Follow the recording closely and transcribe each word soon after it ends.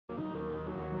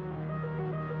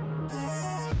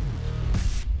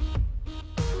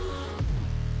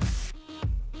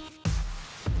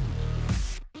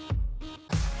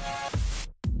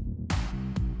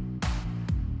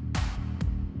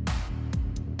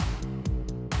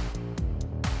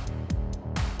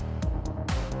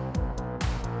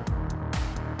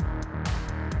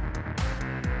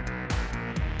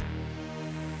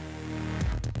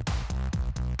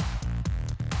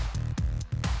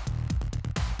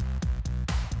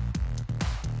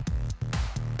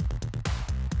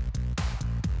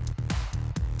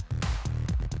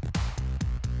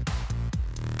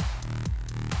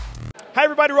Hi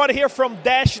everybody, Rod here from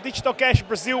Dash Digital Cash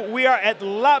Brazil. We are at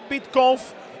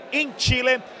LaBitconf in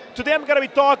Chile. Today I'm going to be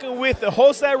talking with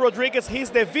Jose Rodriguez. He's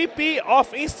the VP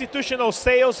of Institutional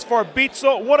Sales for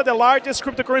Bitso, one of the largest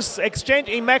cryptocurrency exchange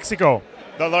in Mexico.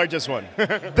 The largest one.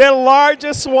 The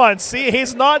largest one. See,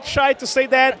 he's not shy to say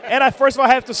that. And first of all,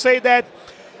 I have to say that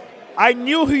I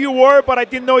knew who you were, but I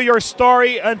didn't know your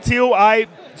story until I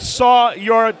saw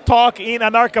your talk in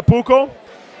Acapulco,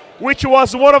 which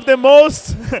was one of the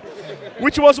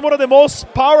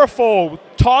most powerful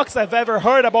talks I've ever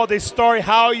heard about this story,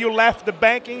 how you left the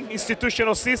banking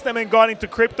institutional system and got into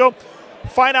crypto.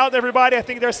 Find out, everybody. I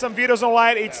think there's some videos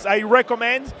online. I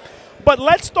recommend. But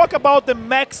let's talk about the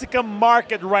Mexican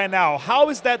market right now. How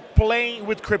is that playing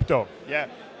with crypto? Yeah.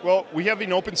 Well, we have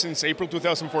been open since April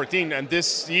 2014, and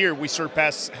this year we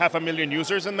surpassed 500,000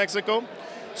 users in Mexico.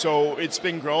 So it's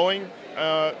been growing,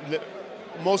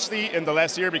 mostly in the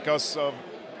last year because of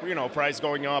price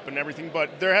going up and everything.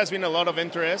 But there has been a lot of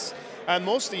interest, and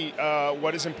mostly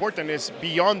what is important is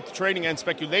beyond trading and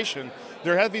speculation.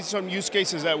 There have been some use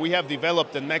cases that we have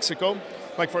developed in Mexico,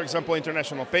 like for example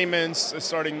international payments,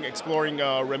 exploring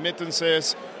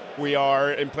remittances. We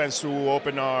are in plans to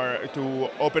open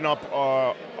up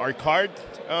our card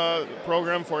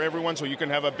program for everyone, so you can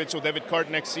have a Bitso debit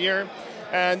card next year,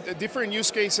 and different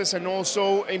use cases, and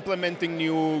also implementing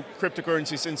new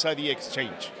cryptocurrencies inside the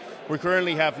exchange. We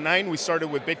currently have 9. We started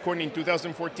with Bitcoin in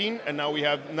 2014, and now we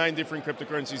have 9 different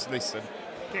cryptocurrencies listed.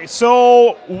 Okay,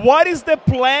 so what is the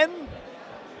plan,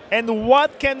 and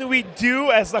what can we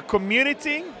do as a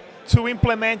community to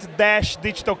implement Dash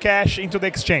Digital Cash into the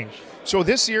exchange? So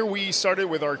this year we started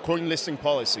with our coin listing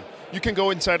policy. You can go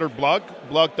inside our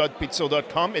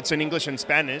blog.bitso.com. It's in English and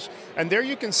Spanish. And there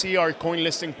you can see our coin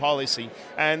listing policy.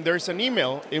 And there's an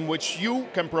email in which you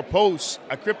can propose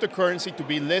a cryptocurrency to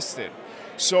be listed.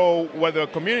 So what the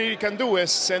community can do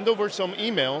is send over some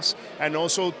emails and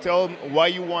also tell them why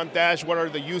you want Dash, what are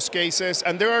the use cases.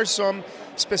 And there are some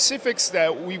specifics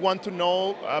that we want to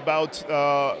know about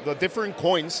the different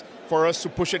coins for us to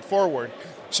push it forward.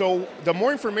 So the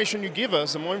more information you give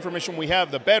us, the more information we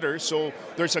have, the better. So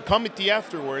there's a committee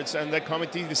afterwards, and that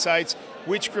committee decides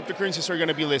which cryptocurrencies are going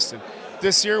to be listed.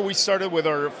 This year we started with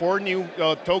our 4 new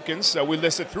tokens that we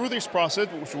listed through this process,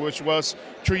 which was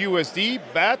True USD,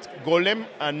 BAT, Golem,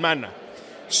 and Mana.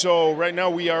 So right now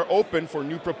we are open for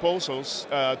new proposals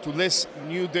to list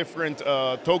new different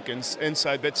tokens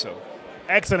inside Bitso.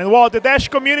 Excellent. Well, the Dash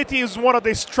community is one of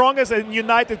the strongest and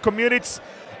united communities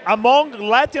among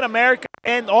Latin America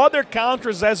and other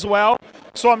countries as well.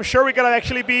 So I'm sure we're going to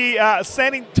actually be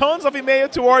sending tons of email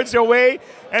towards your way,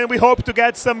 and we hope to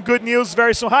get some good news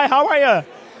very soon. Hi, how are you?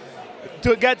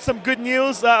 To get some good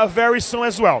news very soon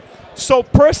as well. So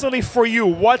personally for you,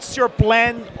 what's your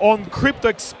plan on crypto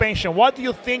expansion? What do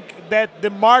you think that the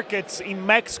markets in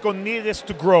Mexico need us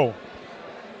to grow?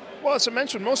 Well, as I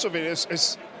mentioned, most of it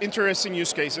is interesting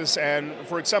use cases. And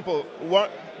for example,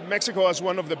 Mexico has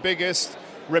one of the biggest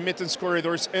remittance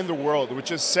corridors in the world,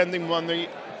 which is sending money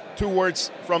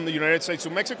from the United States to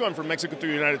Mexico and from Mexico to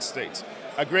the United States.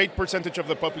 A great percentage of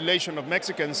the population of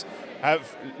Mexicans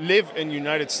live in the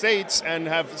United States and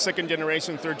have second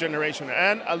generation, third generation,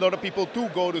 and a lot of people do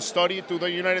go to study to the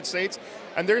United States.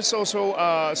 And there's also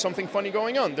something funny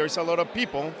going on. There's a lot of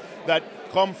people that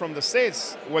come from the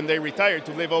States when they retire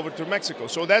to live over to Mexico.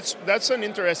 So that's an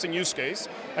interesting use case.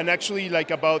 And actually,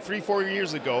 like about 3-4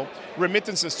 years ago,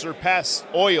 remittances surpassed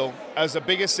oil as the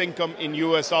biggest income in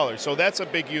US dollars. So that's a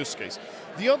big use case.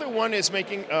 The other one is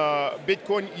making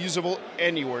Bitcoin usable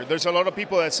anywhere. There's a lot of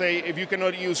people that say if you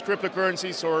cannot use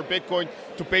cryptocurrencies or Bitcoin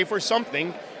to pay for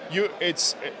something,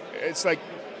 it's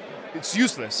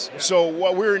useless. Yeah. So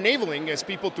what we're enabling is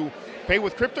people to pay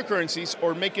with cryptocurrencies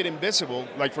or make it invisible,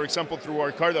 like for example through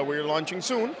our card that we're launching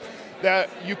soon, that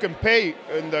you can pay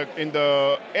in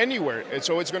the anywhere. And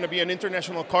so it's going to be an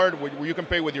international card where you can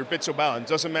pay with your Bitso balance.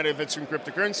 Doesn't matter if it's in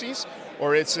cryptocurrencies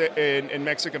or it's in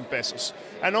Mexican pesos.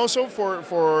 And also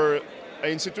for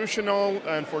institutional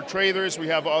and for traders, we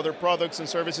have other products and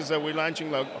services that we're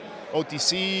launching, like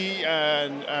OTC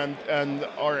and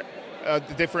our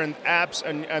different apps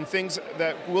and things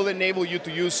that will enable you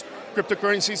to use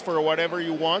cryptocurrencies for whatever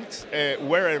you want,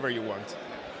 wherever you want.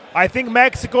 I think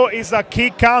Mexico is a key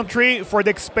country for the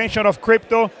expansion of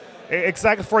crypto,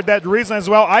 exactly for that reason as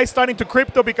well. I started into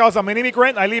crypto because I'm an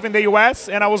immigrant. I live in the US,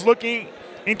 and I was looking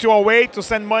into a way to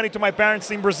send money to my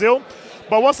parents in Brazil.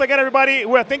 But once again, everybody,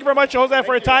 well, thank you very much, Jose,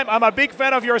 for your time. I'm a big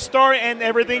fan of your story and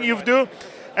everything you do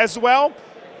as well.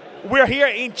 We're here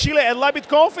in Chile at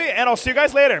LaBitconf, and I'll see you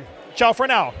guys later. Ciao for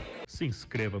now. Se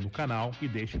inscreva no canal e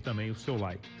deixe também o seu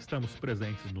like. Estamos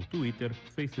presentes no Twitter,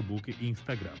 Facebook e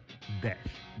Instagram. Dash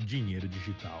Dinheiro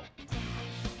Digital.